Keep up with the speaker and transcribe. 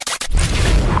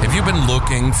you been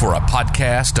looking for a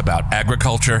podcast about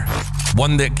agriculture?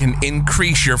 One that can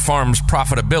increase your farm's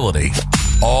profitability,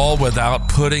 all without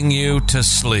putting you to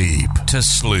sleep.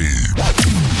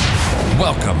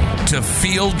 Welcome to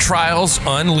Field Trials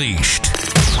Unleashed.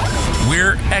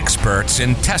 We're experts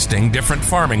in testing different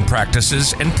farming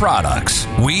practices and products.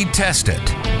 We test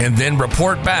it and then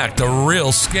report back the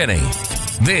real skinny.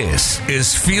 This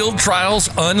is Field Trials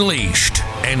Unleashed.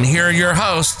 And here are your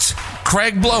hosts,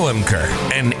 Craig Bloemker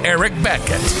and Eric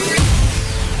Beckett.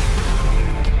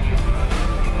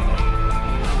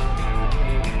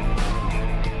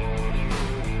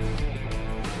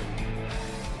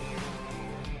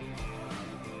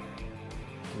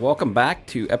 Welcome back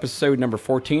to episode number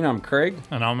 14. I'm Craig.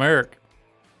 And I'm Eric.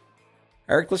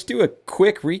 Eric, let's do a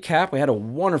quick recap. We had a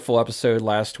wonderful episode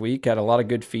last week. Had a lot of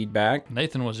good feedback.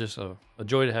 Nathan was just a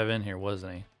joy to have in here,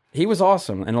 wasn't he? He was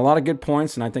awesome and a lot of good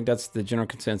points, and I think that's the general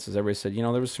consensus. Everybody said,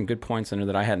 there was some good points in there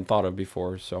that I hadn't thought of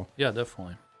before. So yeah,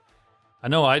 definitely. I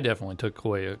know I definitely took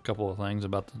away a couple of things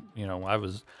about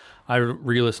I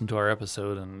re-listened to our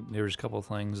episode, and there was a couple of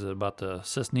things about the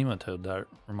cyst nematode that I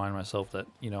remind myself that,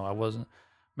 I wasn't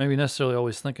maybe necessarily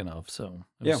always thinking of. So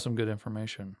it was some good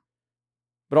information.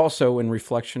 But also in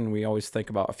reflection, we always think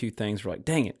about a few things. We're like,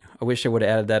 dang it, I wish I would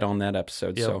have added that on that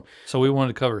episode. Yep. So we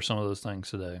wanted to cover some of those things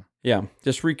today. Yeah,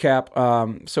 just recap.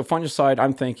 So fungicide,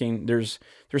 I'm thinking there's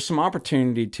some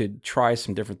opportunity to try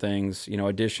some different things,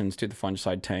 additions to the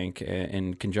fungicide tank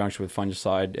in conjunction with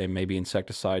fungicide and maybe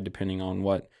insecticide, depending on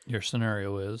what your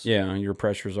scenario is. Yeah, your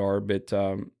pressures are. But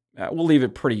we'll leave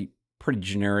it pretty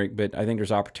generic. But I think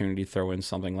there's opportunity to throw in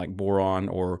something like boron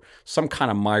or some kind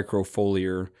of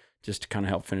microfoliar just to kind of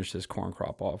help finish this corn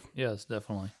crop off. Yes,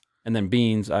 definitely. And then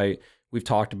beans, we've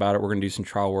talked about it. We're going to do some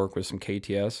trial work with some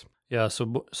KTS. Yeah,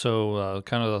 so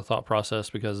kind of the thought process,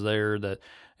 because that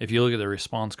if you look at the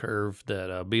response curve that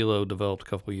Belo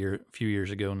developed a few years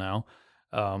ago now,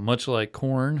 much like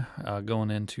corn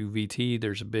going into VT,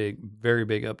 there's a very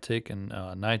big uptick in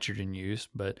nitrogen use,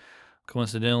 but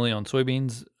coincidentally on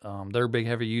soybeans, they're a big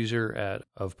heavy user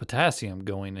of potassium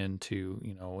going into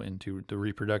the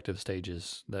reproductive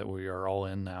stages that we are all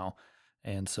in now.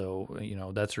 And so,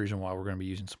 that's the reason why we're going to be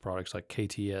using some products like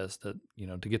KTS that,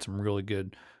 to get some really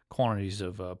good quantities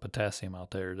of potassium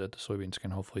out there that the soybeans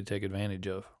can hopefully take advantage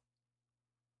of.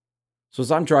 So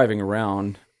as I'm driving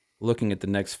around looking at the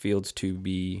next fields to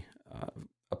be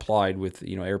applied with,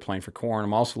 airplane for corn,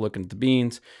 I'm also looking at the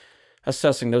beans,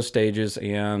 assessing those stages.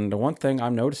 And the one thing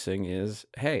I'm noticing is,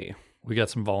 hey, we got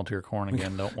some volunteer corn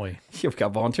again, don't we? You've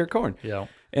got volunteer corn. Yeah.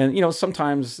 And,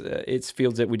 sometimes it's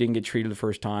fields that we didn't get treated the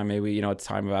first time. Maybe, at the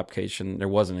time of application, there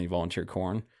wasn't any volunteer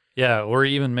corn. Yeah, or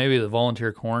even maybe the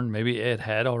volunteer corn, maybe it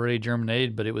had already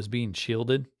germinated, but it was being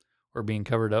shielded or being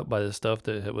covered up by the stuff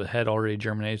that had already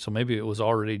germinated. So maybe it was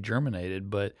already germinated,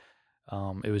 but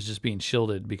it was just being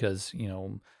shielded because,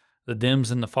 the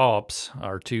DIMs and the FOPs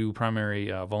are two primary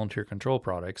volunteer control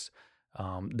products.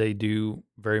 They do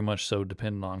very much so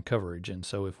depend on coverage. And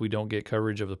so if we don't get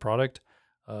coverage of the product,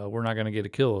 we're not going to get a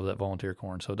kill of that volunteer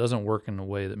corn. So it doesn't work in the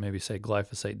way that maybe, say,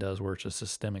 glyphosate does, where it's a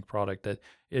systemic product that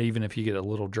even if you get a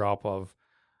little drop of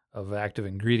active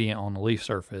ingredient on the leaf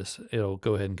surface, it'll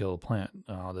go ahead and kill the plant.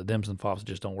 The DIMs and FOPs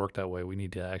just don't work that way. We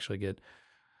need to actually get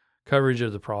coverage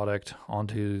of the product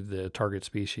onto the target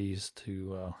species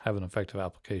to have an effective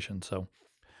application. So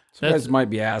you guys might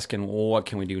be asking, well, what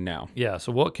can we do now? Yeah,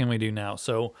 so what can we do now?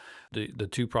 So the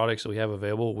two products that we have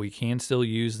available, we can still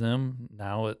use them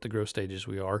now at the growth stages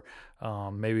we are.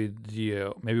 Maybe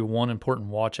one important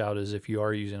watch out is if you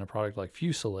are using a product like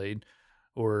Fusilade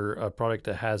or a product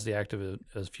that has the active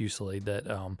as Fusilade,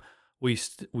 that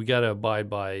we got to abide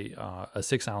by a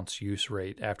 6-ounce use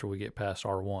rate after we get past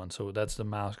R1. So that's the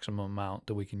maximum amount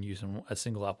that we can use in a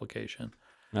single application.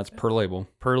 That's per label.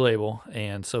 Per label.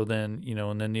 And so then,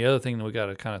 and then the other thing that we got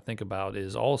to kind of think about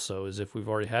is if we've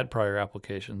already had prior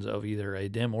applications of either a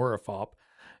DIM or a FOP,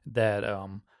 that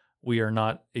we are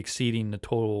not exceeding the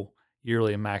total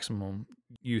yearly maximum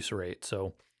use rate.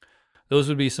 So those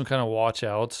would be some kind of watch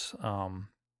outs. And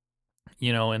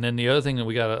then the other thing that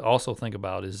we got to also think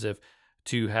about is if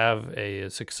to have a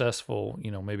successful,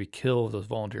 maybe kill of those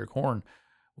volunteer corn,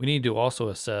 we need to also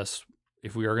assess,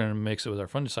 if we are going to mix it with our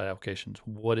fungicide applications,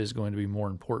 what is going to be more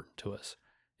important to us?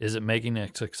 Is it making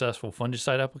a successful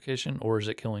fungicide application, or is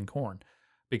it killing corn?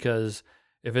 Because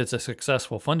if it's a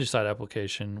successful fungicide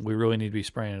application, we really need to be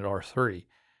spraying at R3.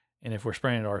 And if we're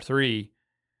spraying at R3,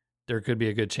 there could be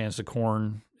a good chance the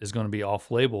corn is going to be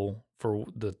off-label for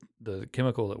the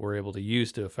chemical that we're able to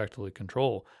use to effectively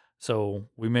control. So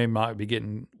we may not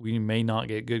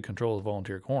get good control of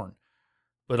volunteer corn.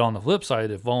 But on the flip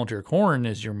side, if volunteer corn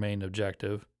is your main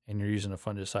objective and you're using a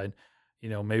fungicide,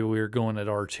 maybe we were going at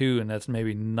R2 and that's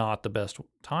maybe not the best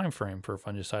time frame for a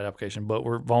fungicide application, but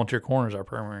volunteer corn is our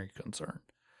primary concern.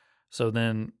 So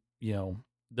then,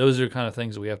 those are kind of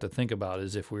things that we have to think about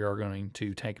is if we are going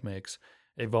to tank mix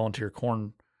a volunteer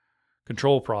corn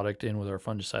control product in with our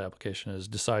fungicide application, is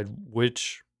decide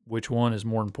which one is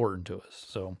more important to us.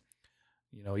 So,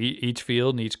 each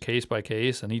field and each case by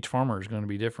case and each farmer is going to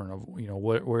be different of,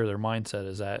 where their mindset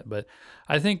is at. But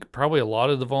I think probably a lot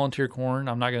of the volunteer corn,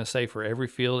 I'm not going to say for every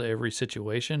field, every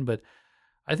situation, but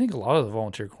I think a lot of the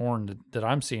volunteer corn that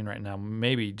I'm seeing right now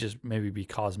maybe be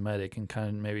cosmetic and kind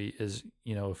of maybe is,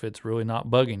 if it's really not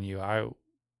bugging you, I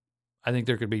think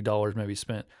there could be dollars maybe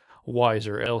spent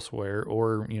wiser elsewhere,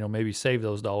 or, maybe save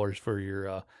those dollars for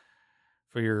your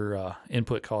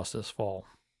input cost this fall.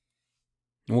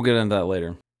 We'll get into that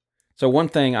later. So one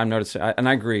thing I'm noticing, and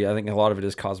I agree, I think a lot of it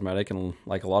is cosmetic, and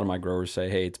like a lot of my growers say,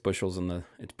 hey, it's bushels in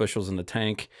the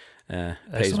tank,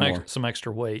 pays more. Some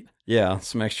extra weight. Yeah,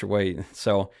 some extra weight.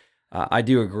 So I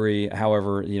do agree.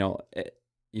 However, if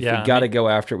we got to go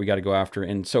after it, we got to go after it.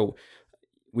 And so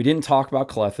we didn't talk about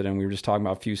clethodim. We were just talking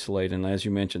about fusilade. And as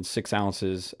you mentioned, 6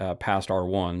 ounces past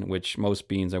R1, which most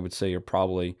beans I would say are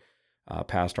probably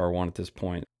past R1 at this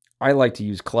point. I like to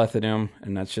use clethodim,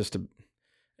 and that's just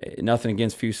nothing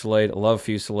against fusilade. I love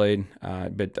fusilade,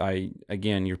 but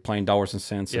you're playing dollars and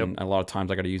cents, and a lot of times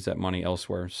I got to use that money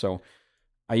elsewhere. So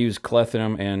I use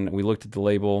clethodim, and we looked at the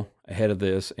label ahead of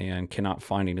this and cannot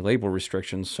find any label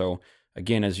restrictions. So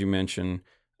again, as you mentioned,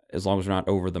 as long as we're not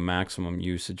over the maximum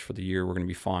usage for the year, we're going to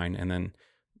be fine. And then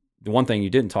the one thing you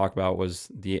didn't talk about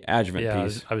was the adjuvant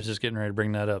piece. I was just getting ready to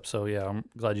bring that up. So I'm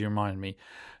glad you reminded me.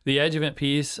 The adjuvant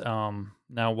piece,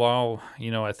 now while,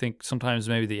 I think sometimes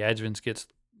maybe the adjuvants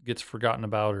gets forgotten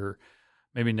about or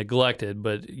maybe neglected,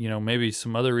 but, maybe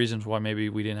some other reasons why maybe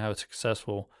we didn't have a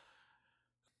successful,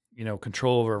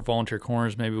 control of our volunteer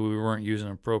corners. Maybe we weren't using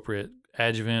appropriate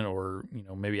adjuvant or,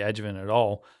 maybe adjuvant at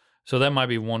all. So that might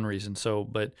be one reason. So,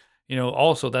 but,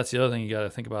 also that's the other thing you got to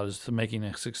think about is to making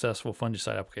a successful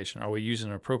fungicide application. Are we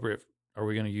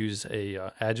going to use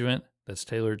a adjuvant that's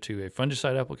tailored to a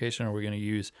fungicide application? Or are we going to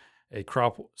use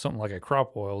something like a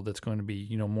crop oil that's going to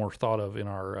be, more thought of in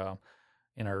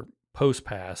our post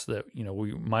pass that,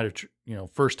 we might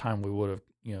have, first time we would have,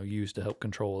 used to help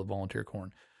control the volunteer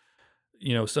corn.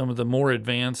 Some of the more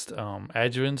advanced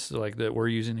adjuvants like that we're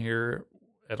using here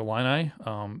at Illini,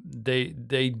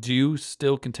 they do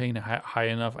still contain a high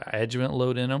enough adjuvant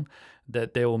load in them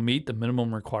that they will meet the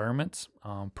minimum requirements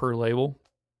per label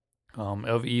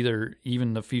of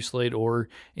even the fusilade or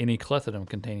any clethodim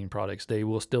containing products. They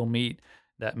will still meet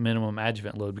that minimum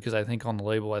adjuvant load, because I think on the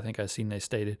label, I think I seen they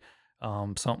stated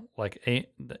something like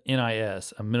the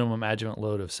NIS, a minimum adjuvant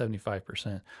load of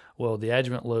 75%. Well, the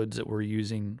adjuvant loads that we're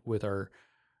using with our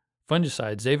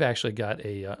fungicides, they've actually got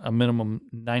a minimum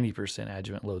 90%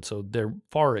 adjuvant load, so they're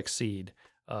far exceed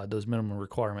those minimum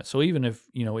requirements. So even if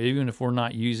we're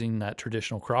not using that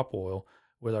traditional crop oil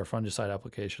with our fungicide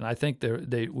application, I think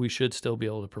we should still be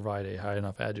able to provide a high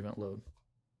enough adjuvant load.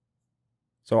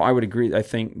 So I would agree. I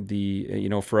think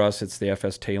for us it's the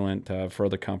FS Talent. For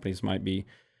other companies might be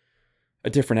a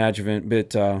different adjuvant,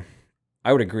 but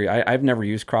I would agree. I've never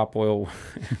used crop oil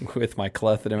with my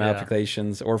clethodim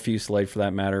applications, or fusilade for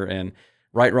that matter. And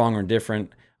right, wrong, or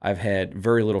indifferent, I've had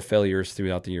very little failures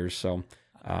throughout the years. So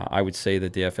I would say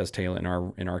that the FS Talent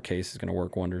in our case is going to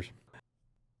work wonders.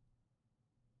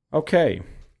 Okay.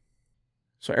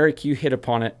 So Eric, you hit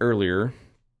upon it earlier,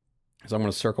 so I'm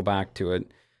going to circle back to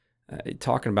it,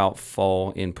 talking about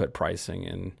fall input pricing.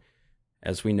 And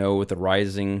as we know, with the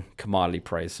rising commodity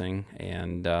pricing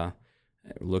and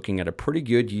looking at a pretty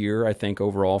good year, I think,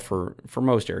 overall for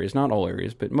most areas, not all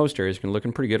areas, but most areas are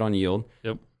looking pretty good on yield.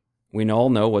 Yep. We all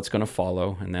know what's going to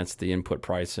follow, and that's the input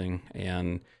pricing.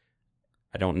 And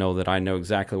I don't know that I know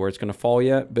exactly where it's going to fall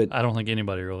yet, but I don't think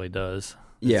anybody really does.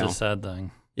 It's a sad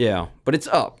thing. Yeah, but it's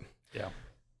up. Yeah.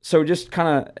 So just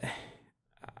kind of,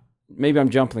 maybe I'm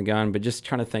jumping the gun, but just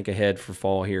trying to think ahead for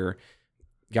fall here.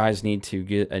 Guys need to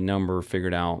get a number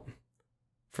figured out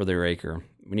for their acre.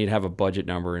 We need to have a budget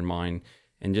number in mind,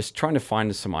 and just trying to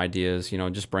find some ideas,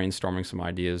 just brainstorming some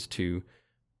ideas to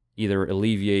either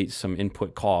alleviate some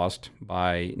input cost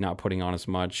by not putting on as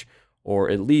much, or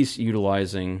at least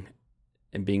utilizing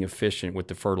and being efficient with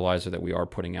the fertilizer that we are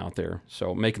putting out there.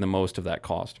 So making the most of that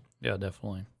cost. Yeah,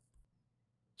 definitely.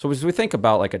 So as we think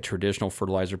about like a traditional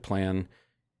fertilizer plan,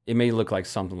 it may look like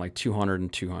something like 200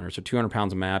 and 200. So 200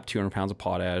 pounds of MAP, 200 pounds of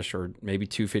potash, or maybe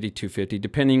 250,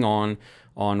 depending on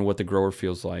what the grower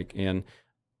feels like. And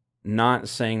not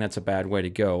saying that's a bad way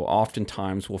to go.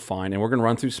 Oftentimes we'll find, and we're going to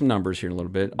run through some numbers here in a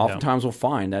little bit, oftentimes we'll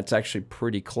find that's actually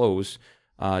pretty close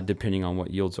depending on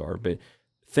what yields are. But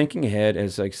thinking ahead,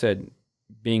 as like I said,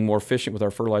 being more efficient with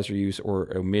our fertilizer use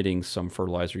or omitting some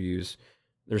fertilizer use,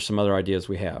 there's some other ideas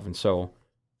we have. And so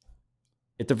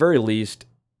at the very least,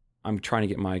 I'm trying to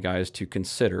get my guys to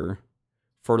consider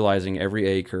fertilizing every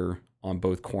acre on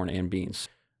both corn and beans.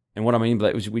 And what I mean by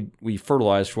that is we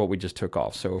fertilize for what we just took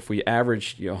off. So if we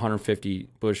averaged 150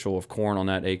 bushel of corn on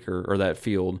that acre or that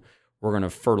field, we're going to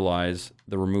fertilize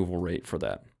the removal rate for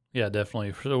that. Yeah,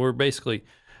 definitely. So we're basically,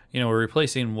 we're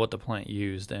replacing what the plant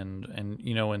used,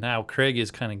 and how Craig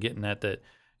is kind of getting at that.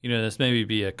 This maybe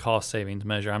be a cost savings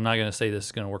measure. I'm not going to say this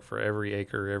is going to work for every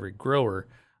acre, every grower,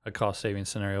 a cost savings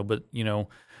scenario, but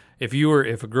if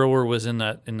a grower was in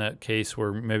that case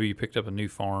where maybe you picked up a new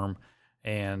farm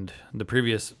and the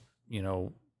previous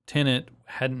tenant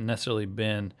hadn't necessarily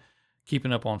been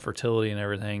keeping up on fertility and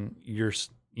everything,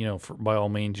 by all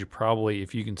means, you probably,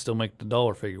 if you can still make the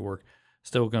dollar figure work,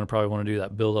 still going to probably want to do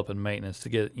that build up and maintenance to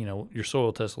get your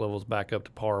soil test levels back up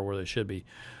to par where they should be.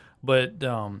 But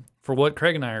for what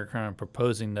Craig and I are kind of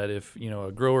proposing, that if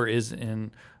a grower has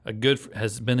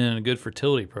been in a good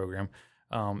fertility program,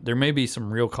 there may be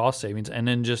some real cost savings, and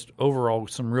then just overall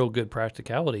some real good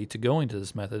practicality to going to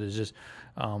this method is just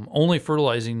only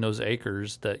fertilizing those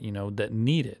acres that that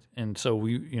need it. And so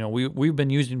we've been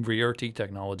using VRT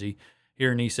technology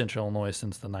here in East Central Illinois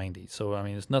since the 90s. So I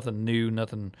mean, it's nothing new,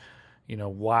 nothing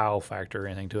wow factor or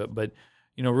anything to it. But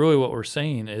really what we're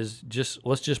saying is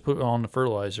let's just put on the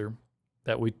fertilizer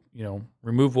that we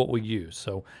remove what we use.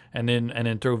 So and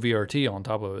then throw VRT on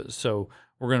top of it. So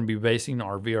we're going to be basing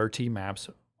our VRT maps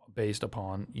based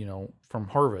upon, from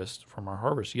our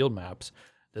harvest yield maps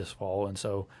this fall. And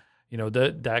so,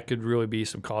 that could really be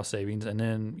some cost savings. And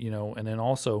then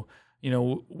also,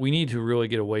 we need to really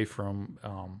get away from,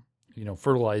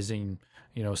 fertilizing,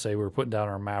 say we're putting down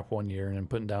our MAP one year and then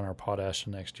putting down our potash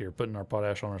the next year, putting our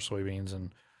potash on our soybeans and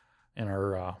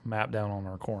our MAP down on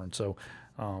our corn. So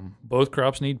both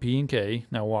crops need P and K.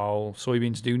 Now, while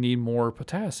soybeans do need more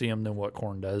potassium than what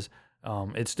corn does,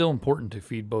 it's still important to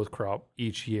feed both crop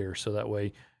each year, so that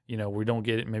way, we don't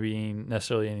get maybe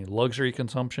necessarily any luxury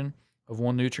consumption of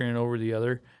one nutrient over the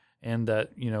other, and that,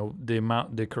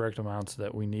 the correct amounts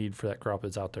that we need for that crop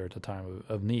is out there at the time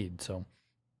of need. So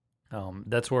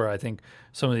that's where I think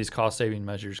some of these cost saving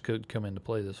measures could come into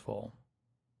play this fall.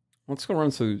 Let's go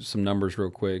run through some numbers real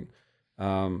quick.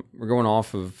 We're going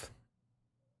off of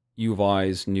U of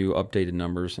I's new updated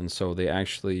numbers, and so they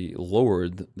actually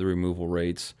lowered the removal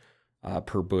rates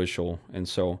per bushel. And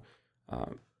so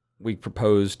we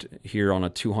proposed here on a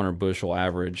 200 bushel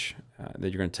average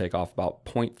that you're going to take off about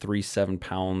 0.37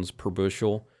 pounds per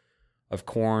bushel of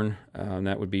corn, and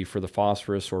that would be for the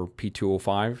phosphorus or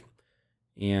P2O5.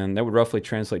 And that would roughly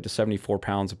translate to 74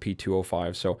 pounds of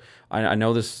P2O5. So I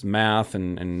know this is math,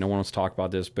 and no one wants to talk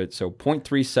about this, but so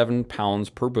 0.37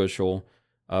 pounds per bushel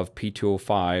of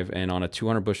P2O5, and on a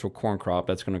 200 bushel corn crop,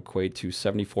 that's going to equate to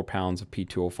 74 pounds of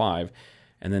P2O5.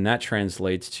 And then that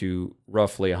translates to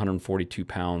roughly 142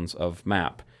 pounds of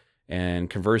MAP. And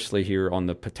conversely here on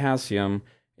the potassium,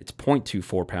 it's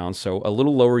 0.24 pounds, so a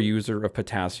little lower user of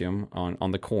potassium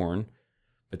on the corn.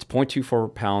 It's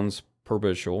 0.24 pounds per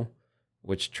bushel,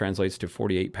 which translates to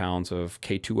 48 pounds of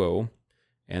K2O,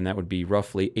 and that would be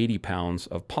roughly 80 pounds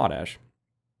of potash.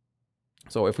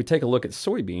 So if we take a look at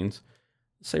soybeans,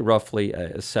 say roughly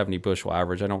a 70 bushel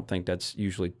average, I don't think that's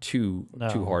usually too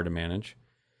hard to manage.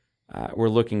 We're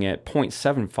looking at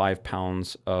 0.75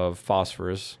 pounds of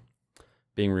phosphorus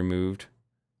being removed,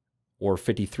 or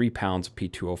 53 pounds of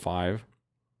P2O5,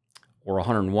 or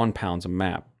 101 pounds of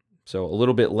MAP. So a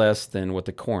little bit less than what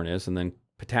the corn is. And then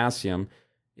potassium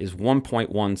is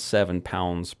 1.17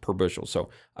 pounds per bushel. So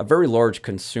a very large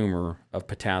consumer of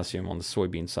potassium on the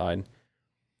soybean side.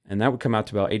 And that would come out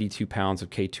to about 82 pounds of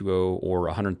K2O or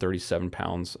 137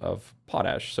 pounds of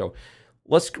potash. So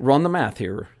let's run the math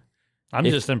here. I'm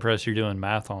just impressed you're doing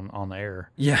math on the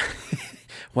air. Yeah.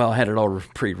 Well, I had it all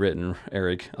pre-written,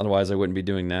 Eric. Otherwise, I wouldn't be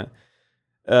doing that.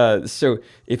 So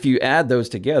if you add those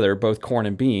together, both corn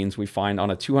and beans, we find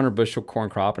on a 200 bushel corn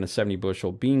crop and a 70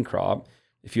 bushel bean crop,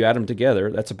 if you add them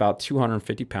together, that's about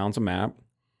 250 pounds of MAP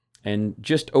and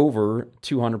just over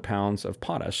 200 pounds of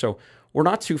potash. So we're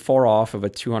not too far off of a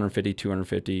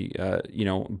 250,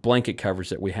 blanket coverage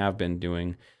that we have been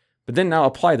doing. But then now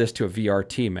apply this to a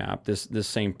VRT map, this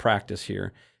same practice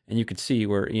here, and you could see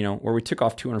where we took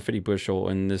off 250 bushel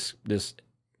in this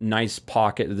nice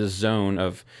pocket, this zone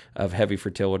of heavy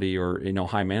fertility or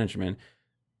high management.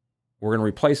 We're going to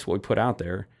replace what we put out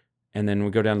there, and then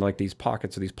we go down to like these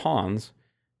pockets of these ponds,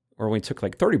 or we took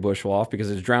like 30 bushel off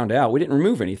because it's drowned out. We didn't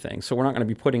remove anything, so we're not going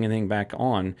to be putting anything back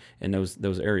on in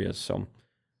those areas. So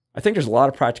I think there's a lot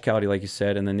of practicality, like you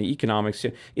said, and then the economics.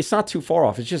 It's not too far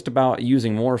off. It's just about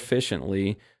using more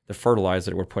efficiently the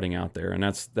fertilizer that we're putting out there, and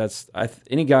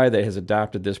any guy that has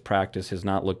adopted this practice has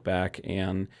not looked back.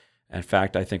 And in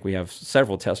fact, I think we have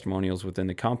several testimonials within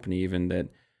the company even that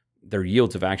their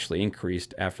yields have actually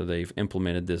increased after they've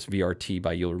implemented this VRT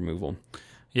by yield removal.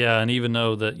 Yeah, and even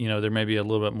though that there may be a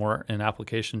little bit more in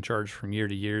application charge from year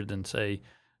to year than say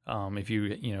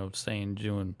if saying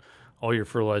doing all your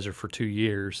fertilizer for 2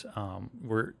 years,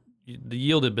 the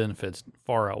yielded benefits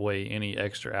far outweigh any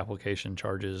extra application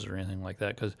charges or anything like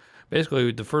that, because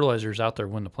basically the fertilizer is out there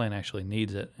when the plant actually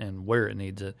needs it and where it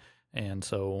needs it. And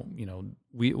so,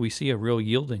 we see a real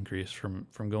yield increase from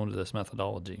going to this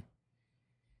methodology.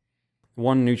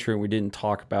 One nutrient we didn't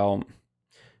talk about,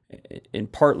 in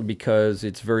part because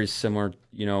it's very similar,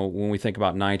 when we think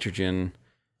about nitrogen,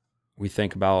 we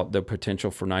think about the potential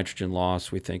for nitrogen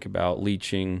loss. We think about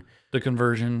leaching. The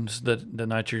conversions that the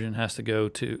nitrogen has to go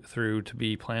through to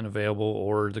be plant available,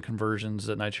 or the conversions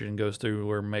that nitrogen goes through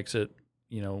where it makes it,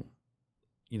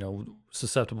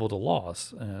 susceptible to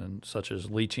loss, and such as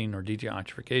leaching or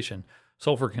denitrification.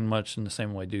 Sulfur can much in the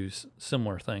same way do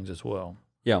similar things as well.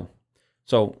 Yeah.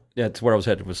 So that's where I was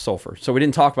headed with sulfur. So we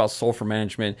didn't talk about sulfur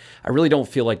management. I really don't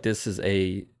feel like this is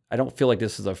a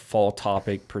fall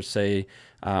topic per se.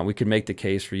 We could make the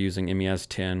case for using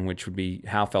MES-10, which would be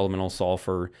half elemental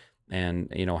sulfur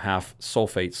and half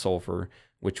sulfate sulfur,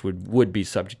 which would be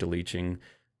subject to leaching.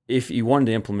 If you wanted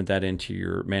to implement that into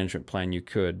your management plan, you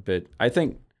could. But I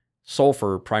think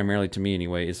sulfur, primarily to me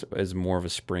anyway, is more of a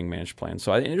spring managed plan.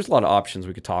 So there's a lot of options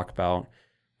we could talk about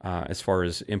as far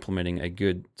as implementing a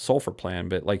good sulfur plan.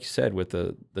 But like you said, with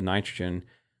the nitrogen,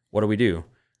 what do?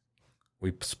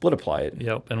 We split apply it.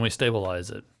 Yep, and we stabilize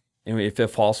it. And if it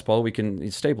falls slow, we can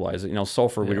stabilize it.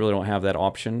 Sulfur, we really don't have that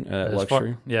option,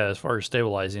 luxury. As far as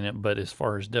stabilizing it, but as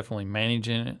far as definitely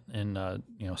managing it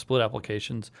in split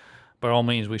applications, by all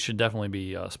means, we should definitely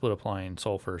be split applying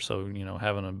sulfur. So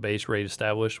having a base rate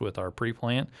established with our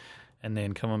pre-plant, and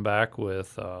then coming back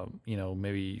with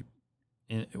maybe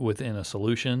within a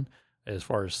solution as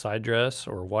far as side dress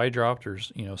or wide dropped or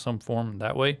some form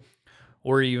that way.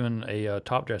 Or even a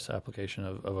top dress application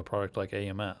of a product like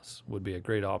AMS would be a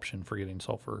great option for getting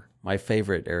sulfur. My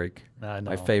favorite, Eric. I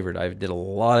know. My favorite. I did a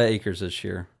lot of acres this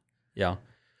year. Yeah.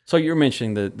 So you're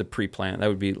mentioning the pre-plant. That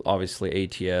would be obviously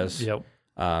ATS. Yep.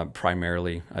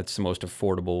 Primarily. That's the most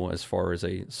affordable as far as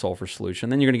a sulfur solution.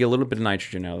 Then you're going to get a little bit of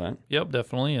nitrogen out of that. Yep,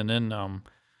 definitely. And then,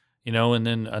 and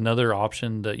then another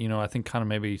option that, I think kind of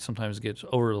maybe sometimes gets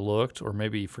overlooked or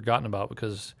maybe forgotten about,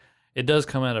 because it does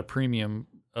come at a premium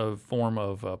of form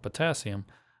of potassium,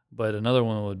 but another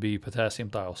one would be potassium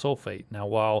thiosulfate. Now,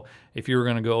 while if you were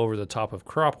going to go over the top of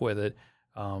crop with it,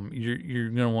 you're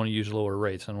going to want to use lower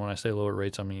rates. And when I say lower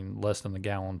rates, I mean less than a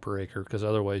gallon per acre, because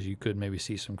otherwise you could maybe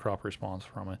see some crop response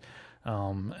from it.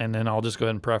 And then I'll just go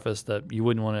ahead and preface that you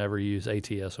wouldn't want to ever use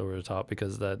ATS over the top,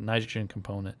 because that nitrogen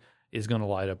component is going to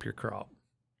light up your crop.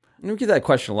 We get that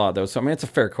question a lot, though. So, it's a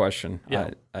fair question.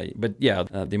 Yeah.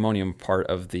 The ammonium part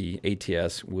of the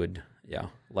ATS would,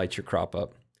 light your crop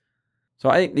up. So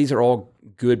I think these are all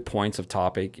good points of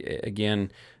topic.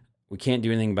 Again, we can't do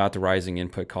anything about the rising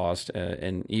input cost.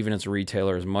 And even as a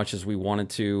retailer, as much as we wanted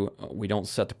to, we don't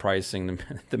set the pricing.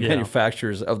 The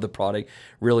manufacturers of the product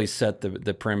really set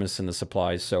the premise and the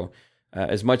supplies. So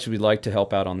as much as we'd like to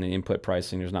help out on the input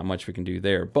pricing, there's not much we can do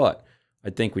there. But I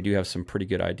think we do have some pretty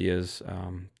good ideas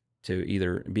to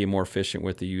either be more efficient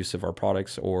with the use of our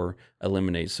products or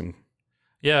eliminate some.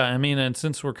 Yeah, and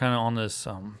since we're kind of on this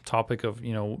topic of,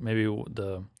 maybe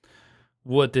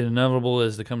what the inevitable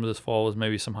is to come to this fall is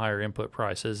maybe some higher input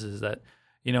prices, is that,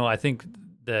 I think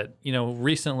that,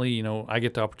 recently, I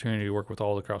get the opportunity to work with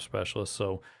all the crop specialists.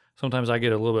 So sometimes I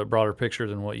get a little bit broader picture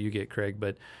than what you get, Craig,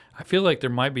 but I feel like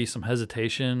there might be some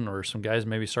hesitation or some guys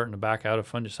maybe starting to back out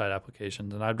of fungicide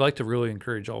applications. And I'd like to really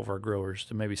encourage all of our growers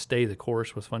to maybe stay the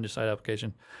course with fungicide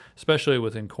application, especially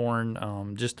within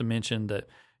corn. Just to mention that,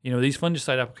 these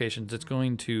fungicide applications, it's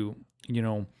going to,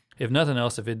 if nothing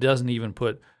else, if it doesn't even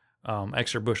put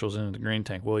extra bushels into the grain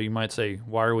tank, well, you might say,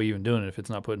 why are we even doing it if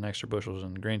it's not putting extra bushels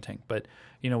in the grain tank? But,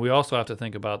 we also have to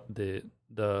think about the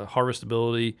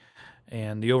harvestability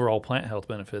and the overall plant health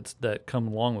benefits that come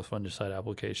along with fungicide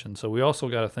application. So we also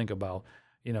got to think about,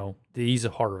 the ease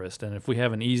of harvest. And if we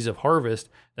have an ease of harvest,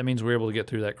 that means we're able to get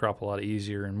through that crop a lot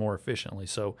easier and more efficiently.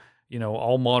 So,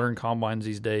 all modern combines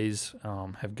these days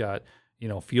have got,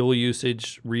 fuel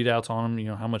usage readouts on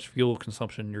them, how much fuel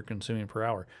consumption you're consuming per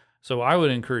hour. So I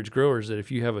would encourage growers that if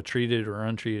you have a treated or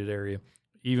untreated area,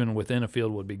 even within a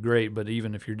field would be great, but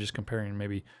even if you're just comparing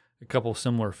maybe a couple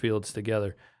similar fields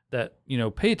together, that,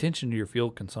 pay attention to your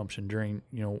field consumption during,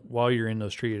 while you're in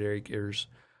those treated areas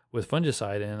with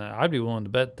fungicide. And I'd be willing to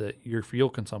bet that your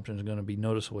field consumption is going to be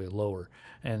noticeably lower,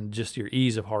 and just your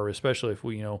ease of harvest, especially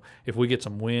if we get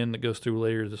some wind that goes through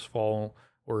later this fall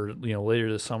or,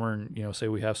 later this summer, and, say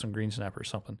we have some green snapper or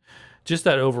something, just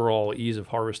that overall ease of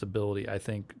harvestability, I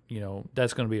think,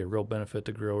 that's going to be a real benefit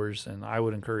to growers. And I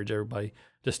would encourage everybody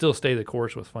to still stay the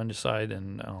course with fungicide,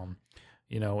 and,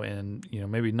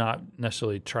 maybe not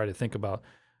necessarily try to think about,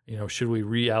 should we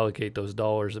reallocate those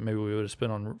dollars that maybe we would have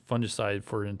spent on fungicide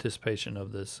for anticipation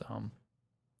of this,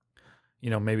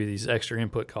 maybe these extra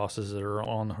input costs that are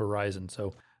on the horizon.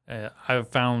 So I've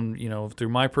found, through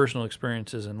my personal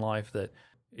experiences in life, that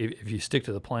if you stick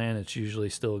to the plan, it's usually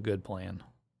still a good plan.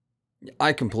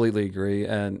 I completely agree.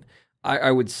 And I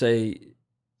would say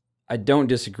I don't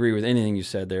disagree with anything you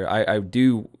said there. I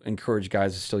do encourage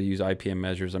guys to still use IPM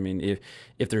measures. I mean,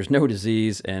 if there's no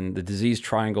disease and the disease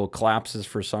triangle collapses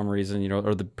for some reason,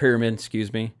 or the pyramid,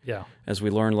 excuse me. Yeah. As we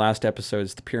learned last episode,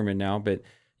 it's the pyramid now. But,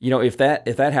 if that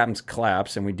happens,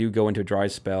 collapse, and we do go into a dry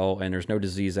spell and there's no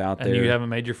disease out there. And you haven't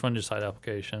made your fungicide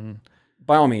application.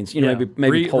 By all means,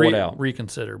 maybe pull it out.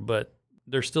 Reconsider, but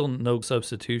there's still no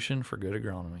substitution for good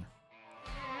agronomy.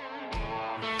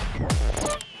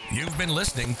 You've been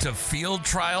listening to Field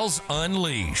Trials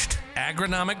Unleashed.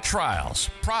 Agronomic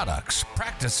trials, products,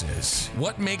 practices.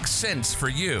 What makes sense for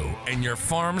you and your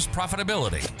farm's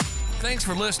profitability? Thanks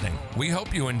for listening. We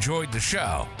hope you enjoyed the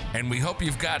show, and we hope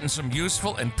you've gotten some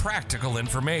useful and practical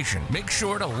information. Make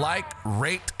sure to like,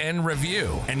 rate, and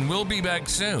review, and we'll be back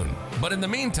soon. But in the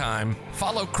meantime,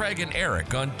 follow Craig and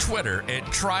Eric on Twitter at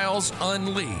Trials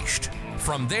Unleashed.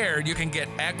 From there, you can get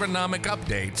agronomic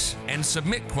updates and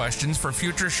submit questions for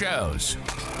future shows.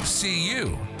 See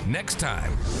you next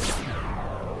time.